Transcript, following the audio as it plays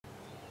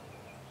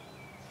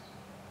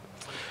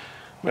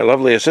My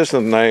lovely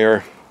assistant and I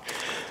are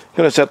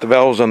going to set the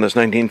valves on this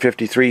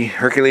 1953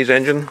 Hercules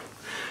engine.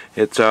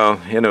 It's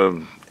in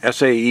a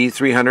SAE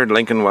 300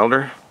 Lincoln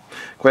welder.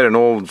 Quite an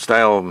old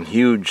style,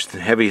 huge,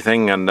 heavy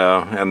thing, and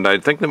I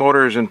think the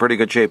motor is in pretty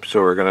good shape.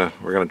 So we're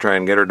gonna try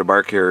and get her to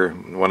bark here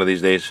one of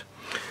these days.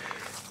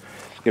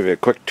 Give you a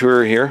quick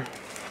tour here.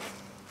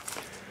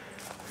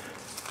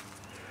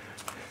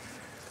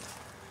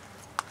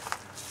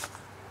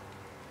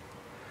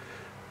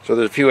 So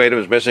there's a few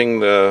items missing.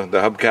 The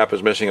hubcap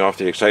is missing off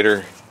the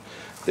exciter.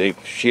 The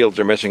shields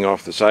are missing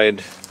off the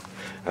side.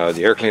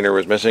 The air cleaner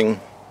was missing,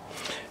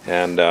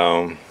 and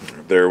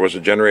there was a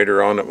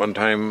generator on at one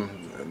time.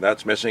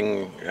 That's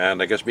missing,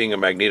 and I guess being a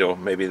magneto,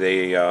 maybe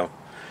they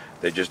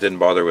just didn't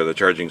bother with a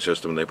charging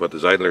system. They put the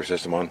Zeidler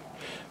system on.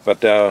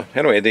 But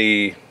anyway,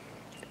 the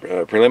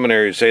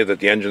preliminaries say that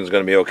the engine's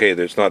going to be okay.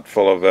 It's not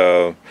full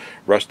of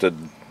rusted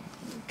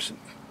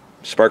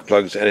spark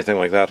plugs, anything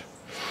like that.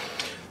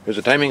 There's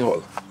a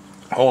timing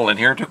hole in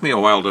here. It took me a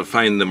while to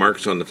find the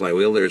marks on the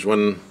flywheel. There's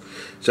one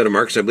set of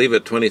marks, I believe,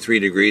 at 23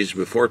 degrees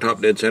before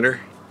top dead center,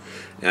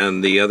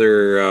 and the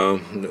other,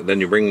 then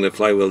you bring the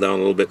flywheel down a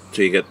little bit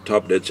so you get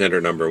top dead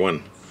center number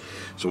 1.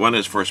 So one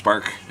is for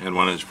spark and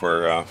one is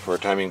for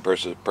timing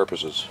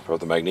purposes for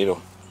the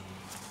magneto.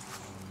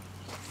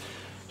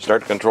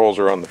 Start controls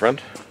are on the front.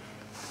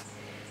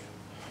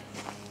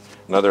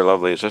 Another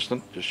lovely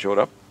assistant just showed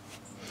up.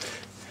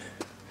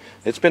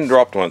 It's been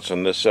dropped once,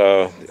 and this,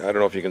 I don't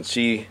know if you can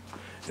see,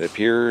 it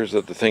appears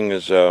that the thing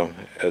has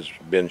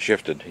been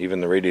shifted. Even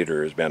the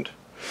radiator is bent.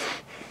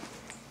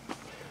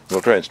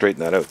 We'll try and straighten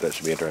that out. That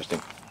should be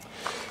interesting.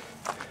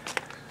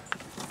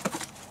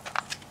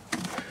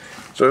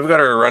 So we've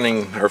got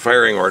our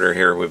firing order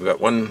here. We've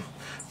got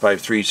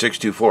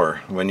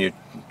 153624. When you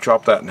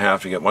chop that in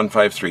half, you get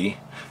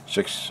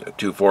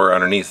 153624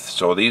 underneath.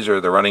 So these are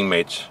the running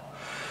mates.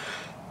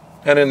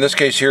 And in this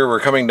case here,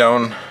 we're coming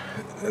down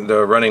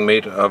the running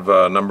mate of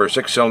number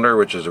 6 cylinder,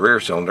 which is a rear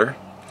cylinder,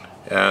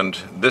 and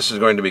this is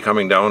going to be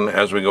coming down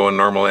as we go in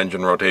normal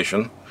engine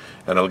rotation,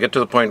 and it'll get to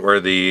the point where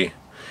the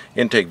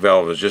intake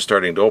valve is just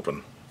starting to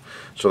open.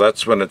 So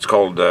that's when it's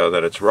called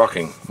that it's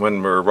rocking.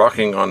 When we're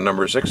rocking on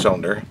number 6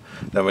 cylinder,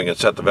 then we can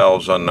set the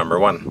valves on number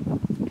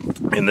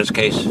 1. In this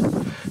case,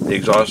 the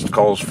exhaust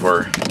calls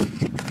for a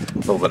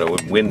little bit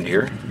of wind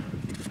here.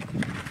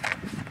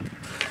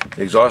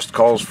 The exhaust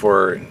calls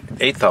for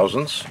 8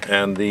 thousandths,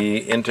 and the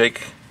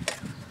intake,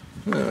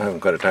 I haven't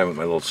got a time with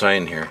my little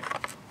sign here.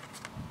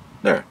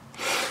 There.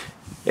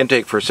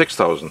 Intake for 6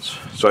 thousandths.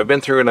 So I've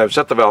been through and I've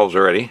set the valves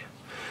already,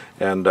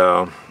 and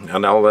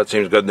all that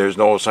seems good. There's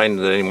no sign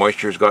that any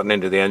moisture's gotten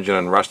into the engine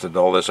and rusted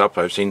all this up.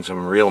 I've seen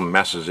some real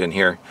messes in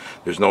here.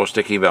 There's no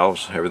sticky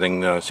valves.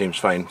 Everything seems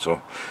fine.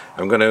 So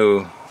I'm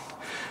going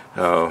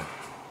to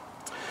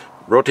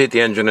rotate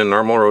the engine in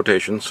normal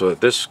rotation so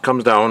that this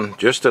comes down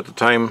just at the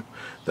time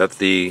that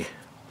the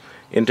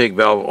intake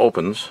valve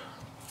opens,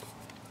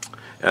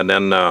 and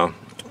then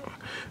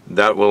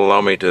that will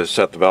allow me to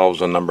set the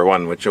valves on number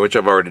 1, which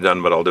I've already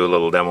done, but I'll do a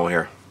little demo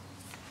here.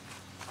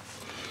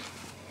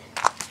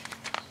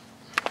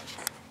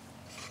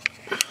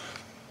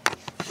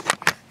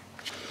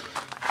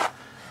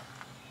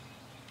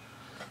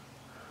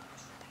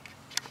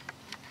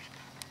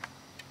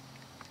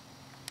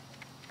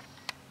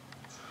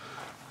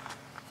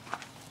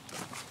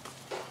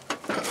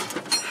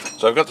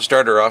 So I've got the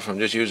starter off. I'm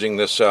just using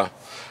this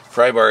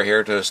pry bar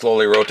here to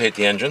slowly rotate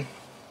the engine.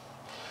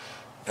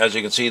 As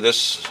you can see,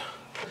 this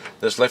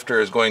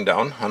lifter is going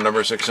down on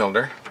number 6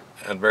 cylinder,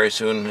 and very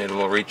soon it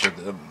will reach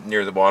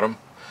near the bottom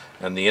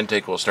and the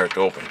intake will start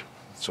to open.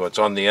 So it's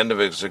on the end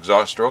of its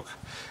exhaust stroke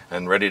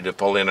and ready to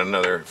pull in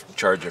another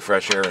charge of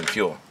fresh air and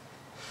fuel.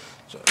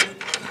 So,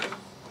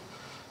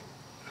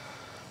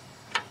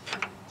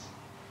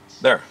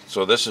 there.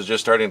 So this is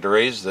just starting to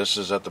raise. This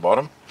is at the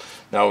bottom.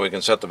 Now we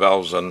can set the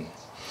valves on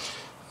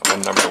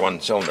number 1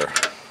 cylinder.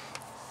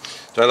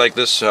 So I like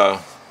this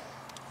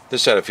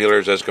this set of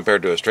feelers as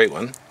compared to a straight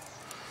one.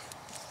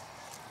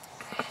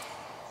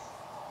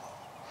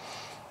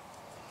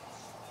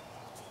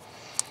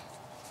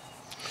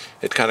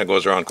 It kind of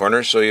goes around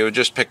corners, so you would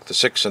just pick the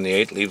 6 and the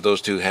 8, leave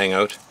those two hang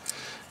out,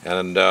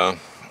 and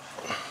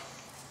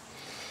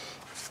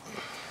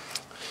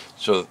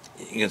so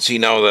you can see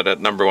now that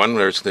at number 1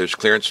 there's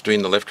clearance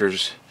between the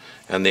lifters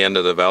and the end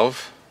of the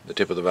valve, the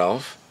tip of the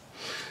valve.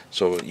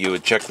 So you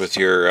would check with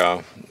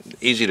your,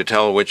 easy to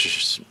tell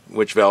which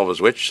valve is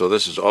which. So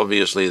this is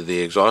obviously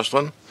the exhaust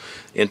one.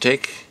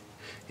 Intake,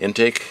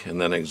 intake, and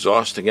then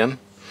exhaust again.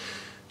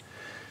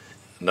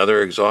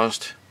 Another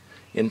exhaust,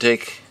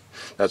 intake,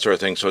 that sort of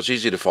thing. So it's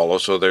easy to follow.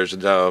 So there's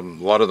a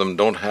lot of them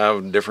don't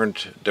have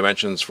different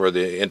dimensions for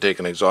the intake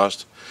and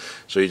exhaust.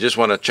 So you just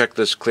want to check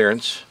this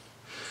clearance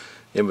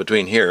in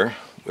between here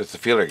with the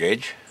feeler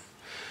gauge,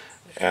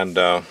 and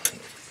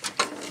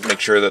make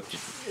sure that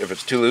if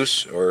it's too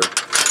loose or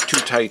too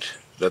tight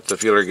that the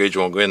feeler gauge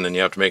won't go in, then you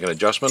have to make an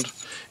adjustment.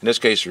 In this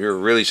case, you're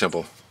really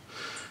simple.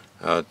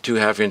 2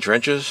 half-inch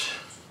wrenches.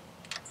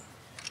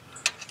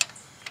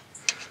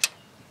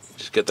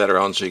 Just get that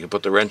around so you can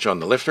put the wrench on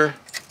the lifter,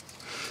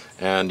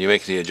 and you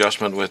make the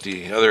adjustment with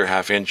the other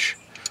 1/2 inch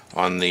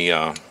on the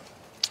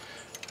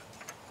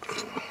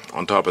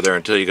on top of there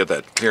until you get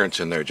that clearance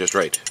in there just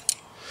right.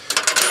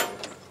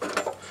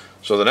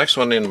 So the next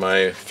one in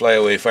my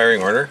flyaway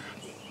firing order,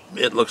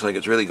 it looks like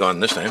it's really gone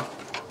this time.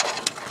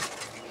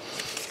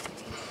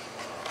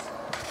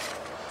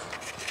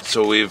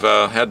 So we've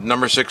had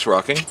number 6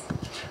 rocking.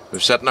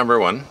 We've set number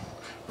 1.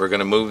 We're going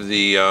to move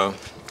the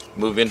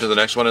move into the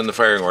next one in the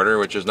firing order,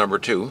 which is number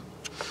 2,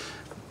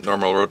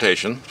 normal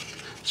rotation.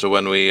 So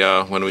when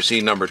we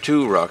see number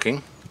 2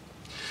 rocking,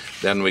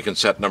 then we can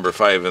set number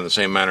 5 in the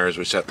same manner as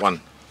we set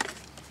 1.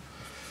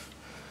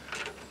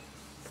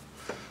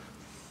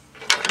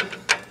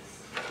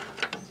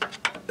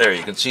 There,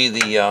 you can see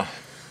the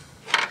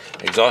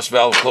exhaust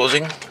valve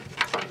closing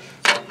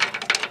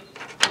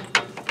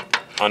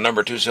on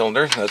number 2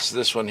 cylinder. That's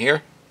this one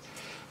here.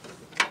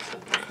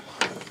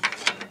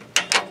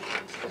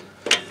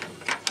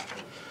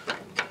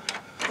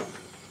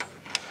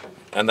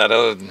 And that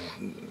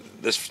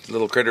this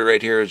little critter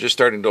right here is just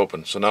starting to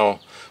open. So now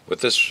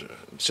with this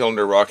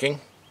cylinder rocking,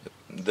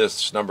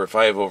 this number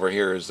 5 over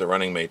here is the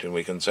running mate, and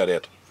we can set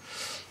it.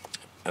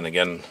 And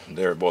again,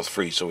 they're both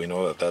free, so we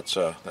know that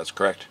that's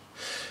correct.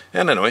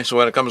 And anyway, so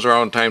when it comes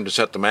around time to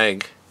set the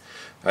mag,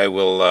 I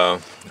will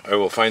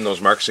find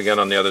those marks again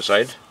on the other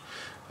side.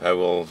 I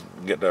will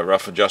get a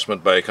rough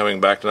adjustment by coming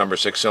back to number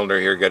 6 cylinder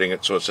here, getting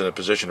it so it's in a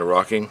position of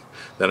rocking.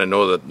 Then I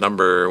know that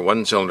number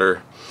 1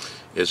 cylinder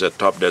is at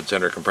top dead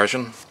center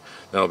compression.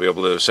 Then I'll be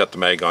able to set the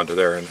mag onto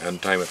there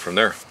and time it from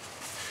there.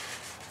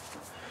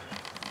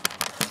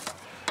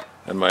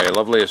 And my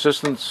lovely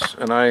assistants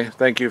and I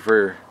thank you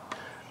for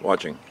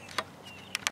watching.